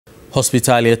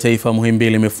Hospitali ya Taifa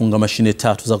Muhimbili imefunga mashine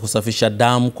 3 za kusafisha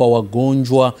damu kwa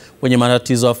wagonjwa wenye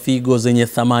matatizo ya figo zenye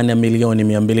thamani ya milioni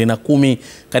 210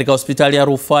 katika hospitali ya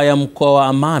Rufaa ya Mkoa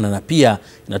Amana, na pia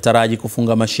inataraji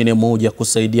kufunga mashine moja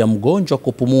kusaidia mgonjwa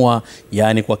kupumua,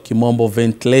 yani kwa kimombo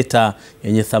ventilator,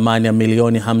 yenye thamani ya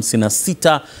milioni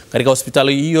 56 katika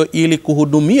hospitali hiyo ili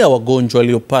kuhudumia wagonjwa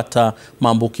waliopata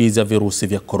maambukizi ya virusi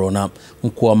vya corona.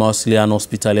 Mkuu wa mawasiliano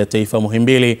hospitali ya Taifa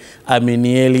Muhimbili,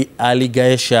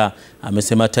 Aligaesha,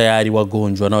 amesema tayari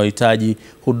wagonjwa wanaohitaji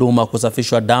huduma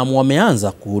kusafishwa damu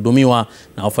wameanza kuhudumiwa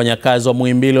na wafanyakazi wa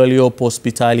Muhimbili waliopo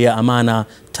hospitali ya Amana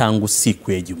tangu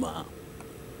siku ya Ijumaa.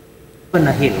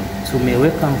 Na hilo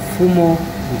tumeweka mfumo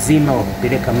mzima wa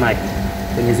kupeleka maji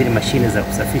kwenye zile mashine za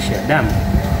kusafisha damu,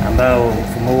 ambao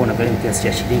mfumo huo unagharimu kiasi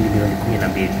cha shilingi milioni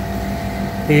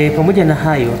 12. Pamoja na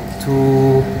hayo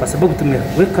kwa sababu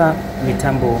tumeweka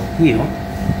mitambo hiyo,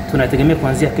 tunategemea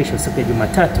kuanzia kesho siku ya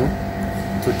Jumatatu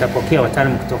tutapokea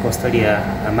wataalamu kutoka hospitali ya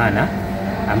Amana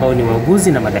ambao ni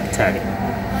wauguzi na madaktari.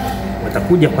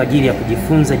 Watakuja kwa ajili ya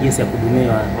kujifunza jinsi ya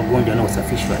kuhudumia wagonjwa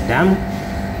wanaosafishwa damu,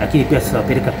 lakini pia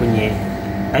tutawapeleka kwenye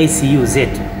ICU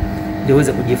zetu ili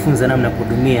waweze kujifunza namna ya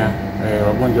kuhudumia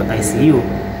wagonjwa ICU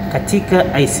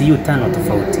katika ICU 5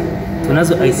 tofauti.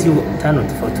 Tunazo ICU 5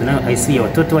 tofauti. Tunayo ICU ya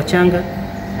watoto wachanga,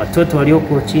 watoto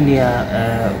walioko chini ya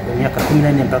miaka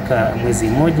 14 mpaka mwezi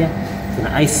mmoja.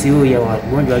 Tuna ICU ya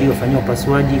wagonjwa waliofanyiwa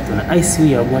upasuaji, tuna ICU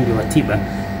ya wagonjwa wa tiba,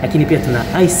 lakini pia tuna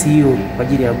ICU kwa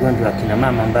ajili ya wagonjwa wa kina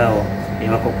mama ambao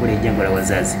wako kule jengo la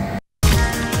wazazi.